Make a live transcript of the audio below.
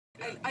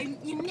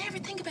you never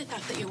think about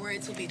that your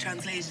words will be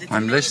translated.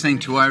 I'm listening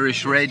to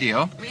Irish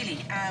radio. Really,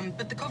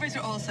 but the covers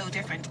are all so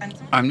different. And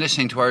I'm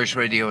listening to Irish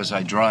radio as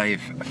I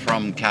drive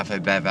from Cafe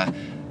Beva,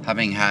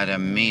 having had a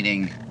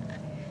meeting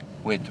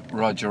with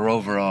Roger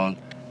Overall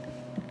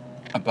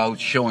about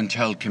show and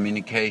tell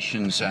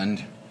communications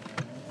and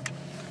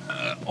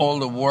all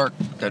the work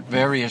that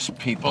various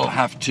people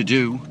have to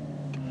do,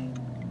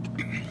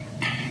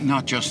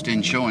 not just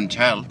in show and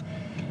tell.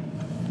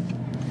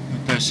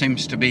 There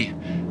seems to be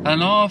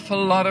an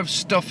awful lot of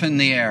stuff in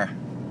the air,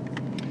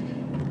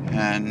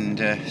 and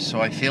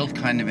so I feel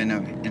kind of in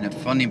a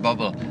funny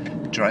bubble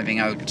driving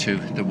out to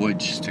the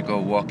woods to go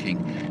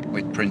walking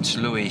with Prince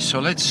Louis. So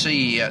let's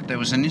see, there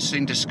was an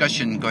interesting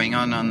discussion going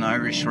on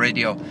Irish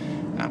radio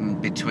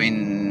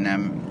between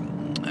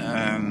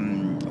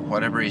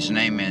whatever his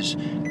name is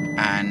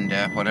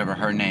and whatever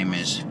her name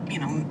is. You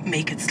know,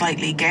 make it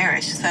slightly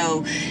garish.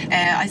 So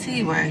I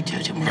see where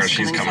Jojo was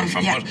she's coming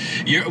from. Yeah.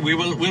 But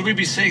will we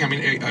be saying? I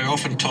mean, I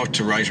often talk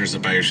to writers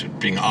about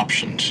being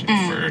optioned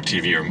for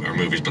TV or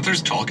movies, but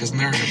there's talk, isn't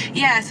there?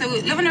 Yeah. So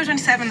Love and Order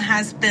 27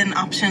 has been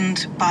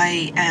optioned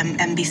by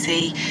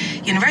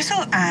NBC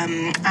Universal,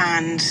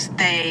 and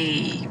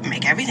they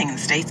make everything in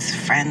the States: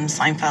 Friends,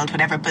 Seinfeld,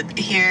 whatever. But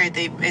here,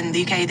 in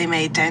the UK, they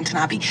made Downton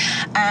Abbey.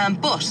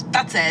 But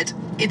that said,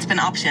 it's been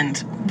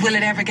optioned. Will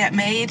it ever get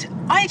made?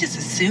 I just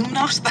assume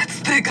not. That's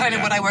the kind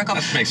of what I work on.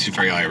 That makes you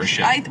very Irish,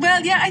 yeah.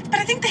 But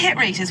I think the hit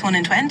rate is 1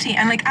 in 20.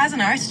 And like, as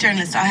an arts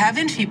journalist, I have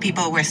interviewed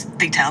people where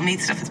they tell me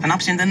stuff that's been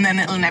optioned and then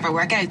it'll never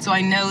work out. So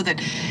I know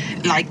that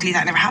likely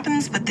that never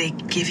happens, but they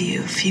give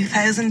you a few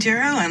 €1,000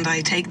 and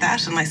I take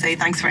that and I say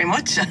thanks very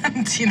much.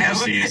 And you know,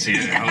 so you see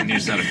a whole new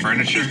set of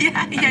furniture.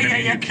 Yeah.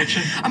 New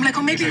kitchen. I'm like,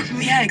 oh, maybe,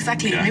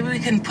 exactly. Yeah. Maybe we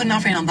can put an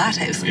offer in on that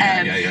house.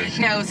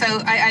 No, so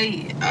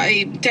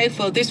I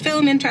doubtful. There's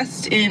film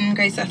interest in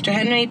Grace After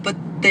Henry, but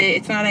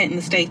it's not out in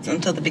the States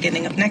until the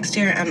beginning of next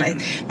year, and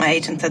my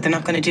agent said they're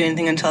not going to do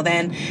anything until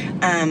then,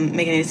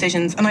 make any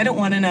decisions, and I don't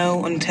want to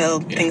know until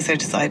things are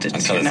decided.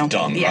 Until it's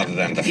done, rather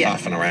than the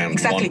faffing around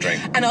wondering.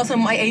 And also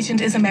my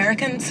agent is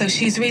American, so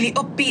she's really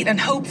upbeat and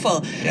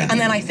hopeful, and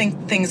then I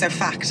think things are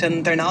fact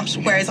and they're not,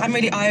 whereas I'm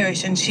really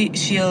Irish and she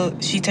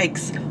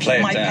takes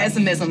my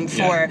pessimism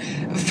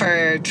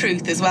for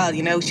truth as well,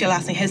 you know. She'll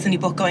ask me, how's the new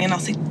book going, and I'll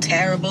say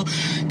terrible,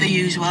 the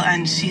usual,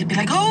 and she'll be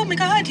like, oh my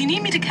god, you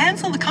need me to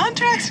cancel the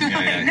contract?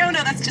 No,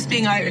 that's just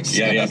being Irish.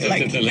 Yeah,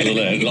 it's a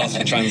little lost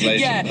in translation.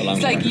 Yeah,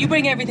 it's like you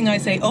bring everything I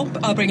say up,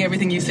 I'll bring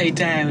everything you say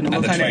down, and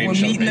we'll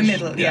meet in the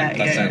middle.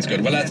 That sounds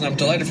good. Well, I'm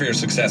delighted for your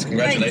success.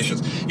 Congratulations.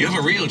 Thanks. You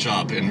have a real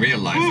job in real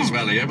life as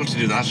well. Are you able to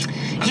do that as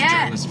a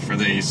journalist for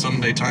the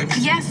Sunday Times?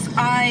 Yes,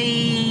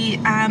 I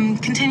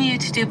continue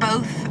to do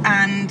both,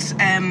 and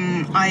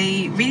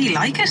I really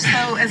like it.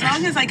 So as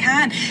long as I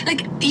can,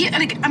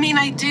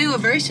 I do a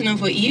version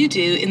of what you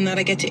do in that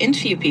I get to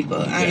interview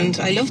people, and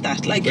I love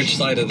that. Like, which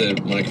side of the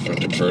microphone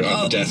do you prefer,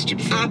 on the desk do you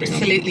prefer being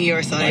on? Absolutely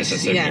your side.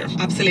 Here.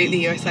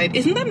 Absolutely your side.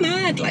 Isn't that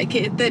mad? Like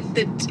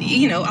that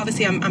you know,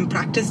 obviously I'm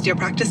practiced, you're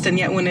practiced, and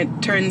yet when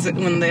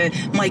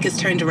the mic is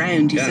turned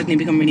around, you suddenly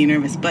become really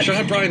nervous. But I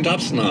had Brian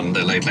Dobson on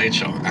the Late Late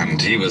Show,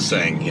 and he was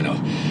saying, you know,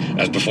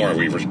 as before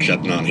we were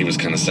chatting on, he was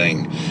kind of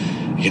saying,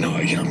 you know,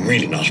 I'm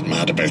really not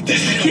mad about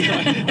this.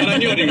 And I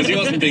knew it, he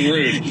wasn't being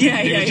rude. He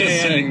was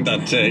just saying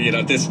that, you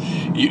know, this,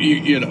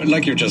 you know,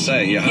 like you were just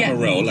saying, you have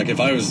a role. Like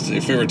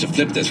if we were to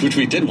flip this, which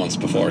we did once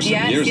before, some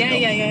years ago,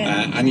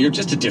 and you're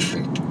just a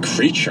different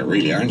creature,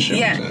 really, aren't you?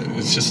 Yeah.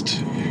 It's just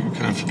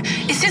kind of...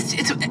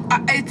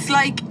 It's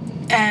like...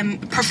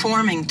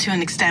 performing to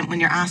an extent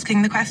when you're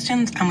asking the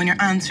questions, and when you're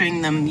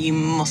answering them you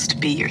must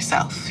be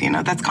yourself, you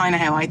know. That's kind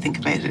of how I think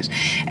about it.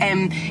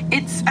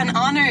 It's an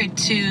honour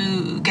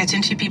to get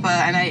into people,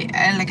 and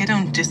I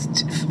don't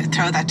just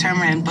throw that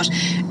term around, but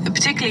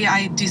particularly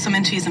I do some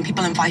interviews and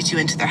people invite you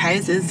into their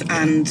houses,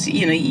 and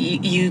you know,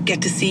 you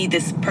get to see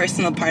this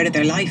personal part of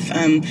their life,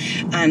 and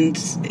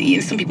you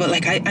know, some people,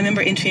 like I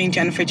remember interviewing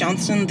Jennifer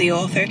Johnston, the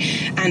author,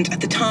 and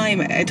at the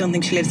time, I don't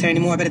think she lives there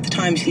anymore, but at the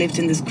time she lived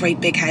in this great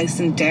big house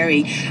in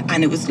Derry,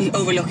 and it was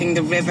overlooking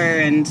the river,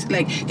 and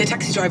like the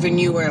taxi driver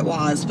knew where it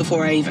was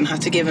before I even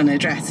had to give an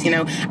address, you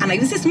know. And like,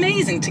 it was just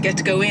amazing to get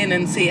to go in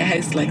and see a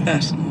house like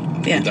that.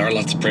 Yeah, there are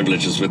lots of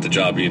privileges with the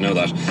job, you know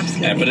that.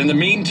 Absolutely. But in the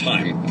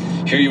meantime,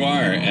 here you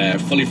are,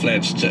 fully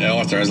fledged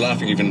author. I was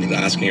laughing even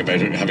asking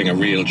about having a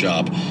real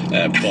job,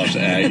 but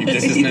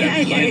this is now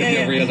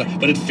a real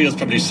job, but it feels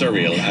probably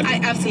surreal.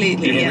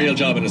 Absolutely. You have a real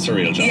job and a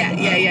surreal job.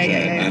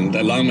 Yeah. And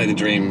long may the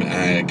dream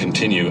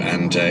continue.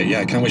 And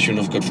I can't wish you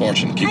enough good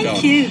fortune. Keep going.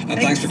 Thank you. And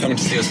thanks for coming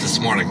to see us this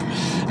morning.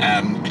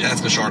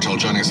 Ethna Shortall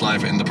joining us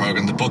live in the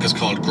programme. The book is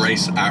called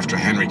Grace After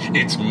Henry.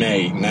 It's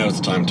May. Now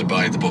it's time to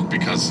buy the book,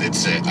 because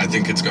it's I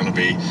think it's going to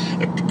be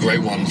a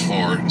great one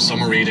for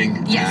summer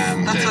reading. Yes,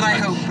 and that's what I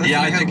hope.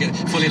 I think,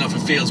 funny enough,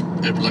 it feels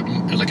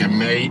like a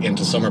May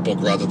into summer book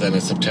rather than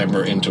a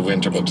September into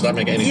winter book. Does that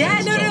make any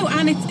sense? Yeah, no,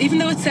 and it's, even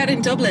though it's set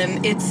in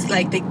Dublin, it's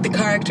like the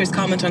characters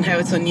comment on how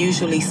it's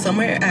unusually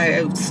sunny.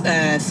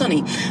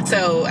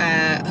 So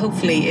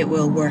hopefully it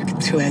will work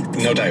throughout.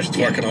 No doubt, it's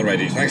working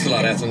already. Thanks a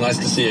lot, Ethel. Nice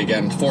to see you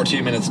again.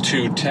 14 minutes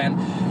to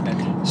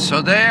 10.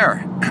 So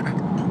there,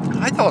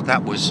 I thought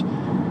that was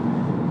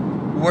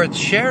worth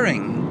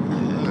sharing.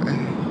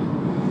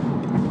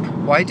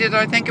 Why did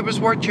I think it was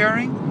worth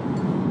sharing?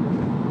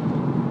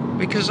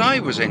 Because I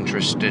was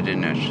interested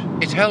in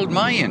it. It held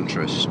my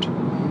interest.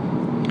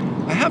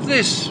 I have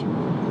this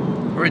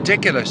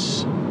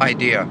ridiculous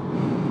idea,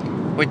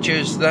 which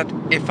is that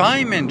if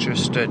I'm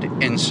interested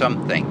in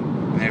something,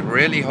 and it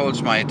really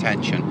holds my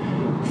attention,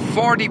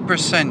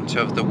 40%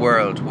 of the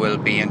world will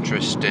be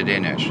interested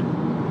in it.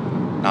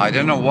 Now, I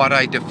don't know what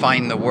I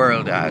define the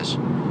world as,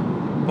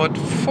 but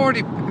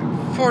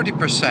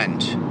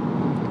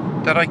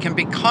 40% that I can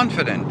be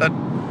confident that,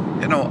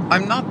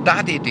 I'm not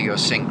that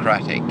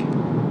idiosyncratic.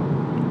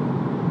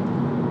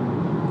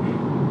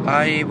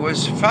 I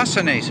was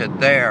fascinated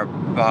there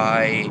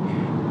by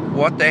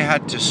what they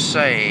had to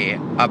say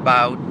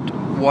about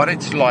what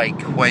it's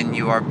like when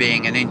you are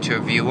being an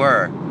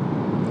interviewer,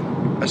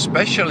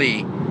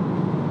 especially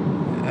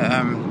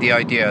the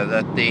idea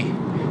that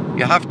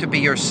you have to be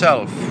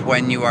yourself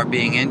when you are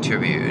being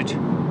interviewed,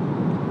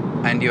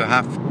 and you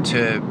have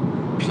to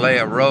play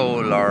a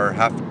role or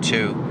have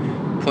to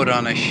put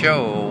on a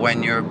show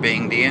when you're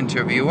being the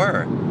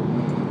interviewer.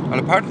 Well,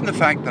 apart from the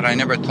fact that I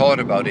never thought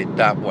about it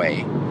that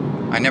way,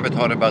 I never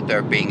thought about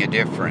there being a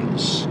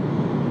difference.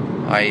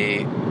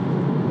 I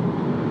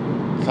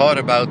thought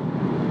about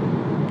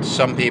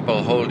some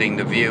people holding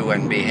the view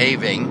and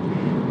behaving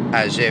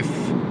as if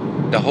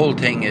the whole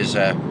thing is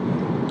a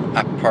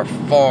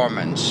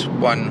performance,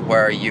 one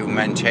where you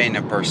maintain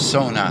a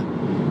persona.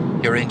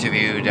 You're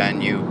interviewed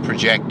and you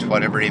project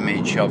whatever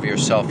image of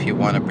yourself you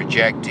want to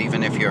project,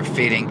 even if you're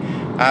feeling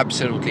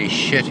absolutely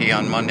shitty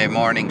on Monday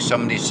morning.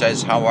 Somebody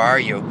says, "How are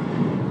you?"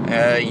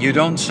 You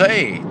don't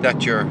say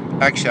that you're,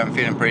 "Actually, I'm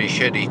feeling pretty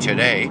shitty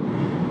today.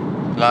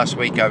 Last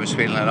week I was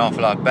feeling an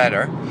awful lot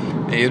better."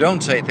 You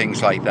don't say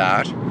things like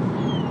that.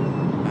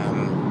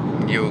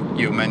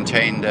 You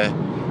maintain the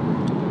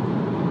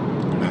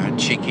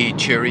cheeky,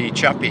 cheery,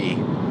 chappy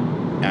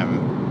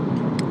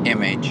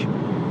image.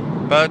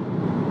 But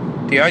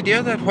the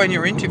idea that when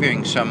you're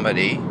interviewing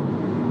somebody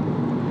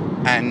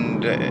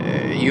and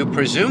you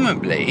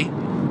presumably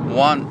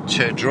want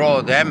to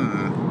draw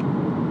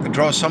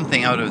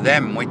something out of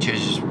them, which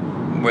is,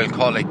 we'll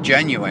call it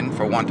genuine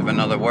for want of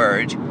another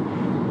word,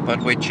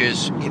 but which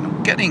is,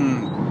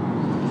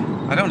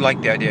 I don't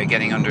like the idea of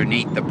getting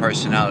underneath the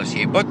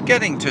personality, but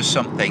getting to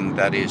something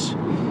that is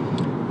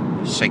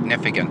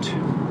significant.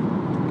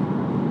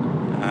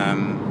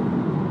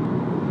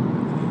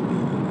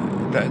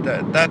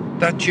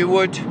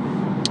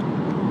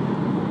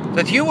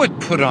 That you would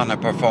put on a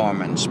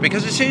performance,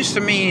 because it seems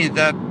to me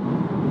that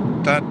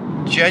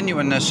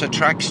genuineness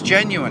attracts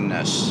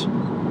genuineness,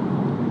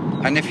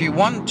 and if you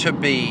want to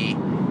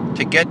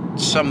get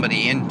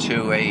somebody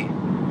into a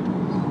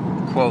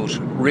quote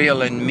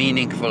real and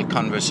meaningful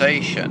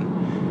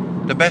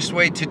conversation, the best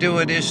way to do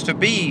it is to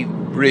be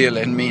real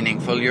and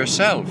meaningful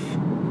yourself.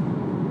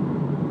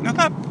 Now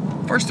that,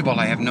 first of all,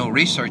 I have no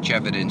research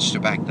evidence to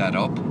back that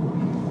up,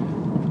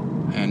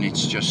 and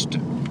it's just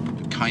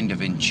kind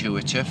of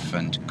intuitive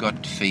and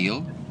gut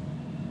feel.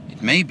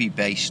 It may be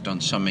based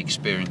on some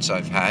experience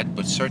I've had,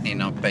 but certainly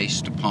not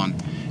based upon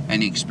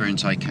any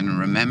experience I can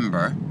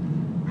remember.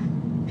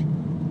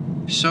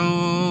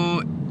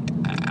 So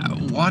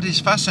what is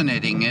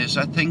fascinating is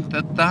I think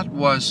that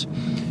was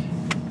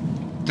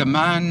the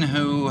man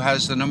who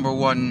has the number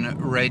one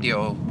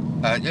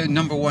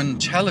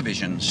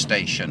television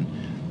station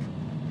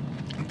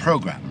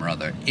program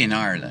in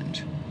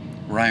Ireland,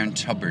 Ryan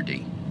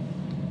Tubridy.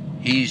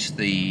 He's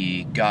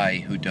the guy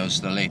who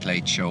does the Late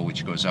Late Show,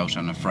 which goes out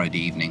on a Friday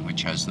evening,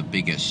 which has the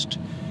biggest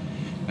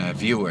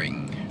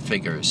viewing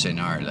figures in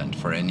Ireland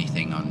for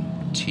anything on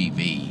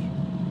TV,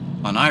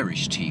 on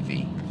Irish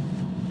TV,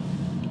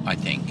 I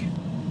think.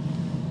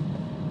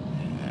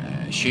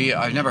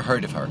 I've never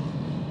heard of her.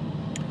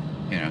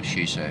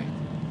 She's a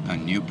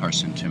new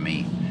person to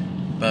me,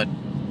 but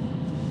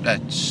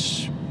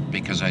that's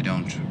because I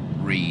don't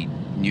read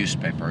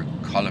newspaper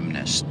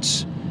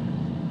columnists,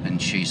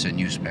 and she's a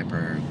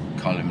newspaper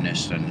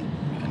columnist and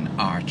an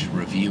art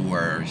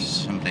reviewer,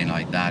 something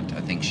like that,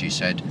 I think she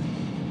said.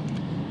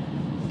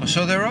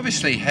 So they're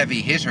obviously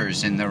heavy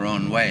hitters in their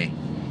own way,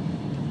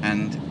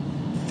 and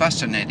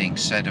fascinating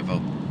set of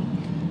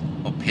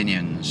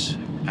opinions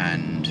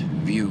and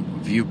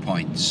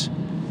viewpoints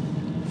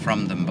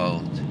from them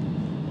both.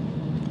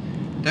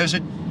 There's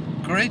a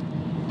great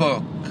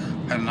book,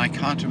 and I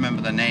can't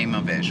remember the name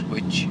of it,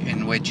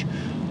 in which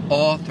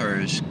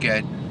authors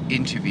get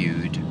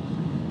interviewed.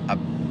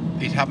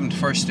 It happened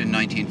first in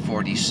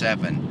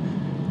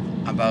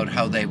 1947, about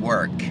how they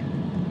work,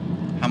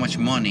 how much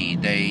money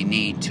they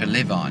need to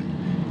live on.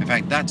 In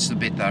fact, that's the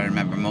bit that I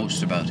remember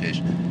most about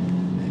it,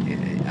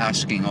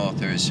 asking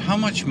authors, how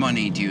much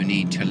money do you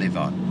need to live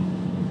on?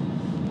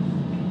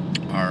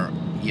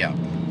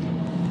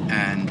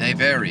 And they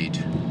varied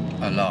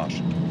a lot.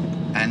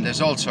 And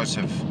there's all sorts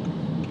of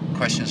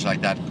questions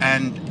like that.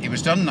 And it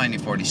was done in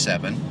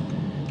 1947.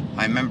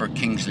 I remember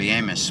Kingsley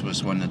Amis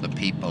was one of the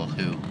people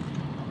who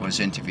was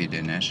interviewed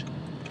in it.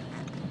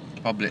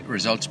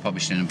 results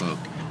published in a book.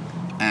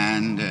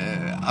 And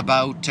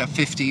about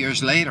 50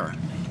 years later,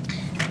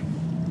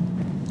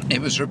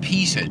 it was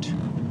repeated.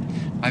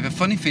 I have a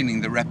funny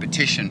feeling the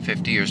repetition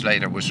 50 years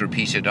later was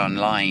repeated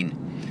online,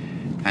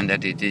 and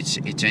that it's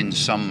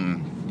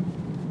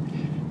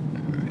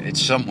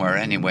somewhere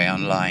anyway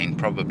online,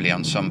 probably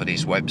on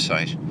somebody's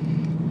website.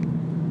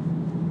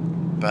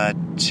 But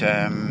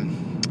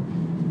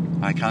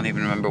I can't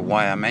even remember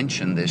why I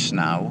mentioned this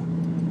now.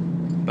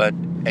 But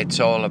it's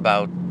all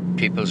about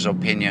people's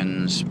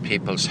opinions,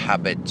 people's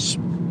habits,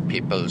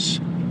 people's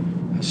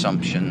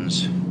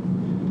assumptions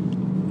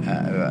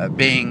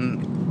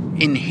being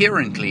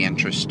inherently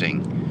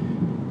interesting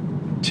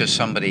to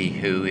somebody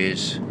who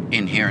is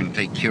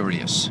inherently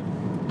curious.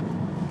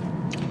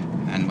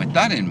 And with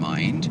that in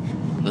mind,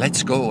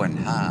 let's go and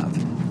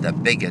have the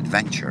big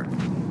adventure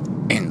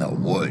in the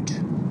wood.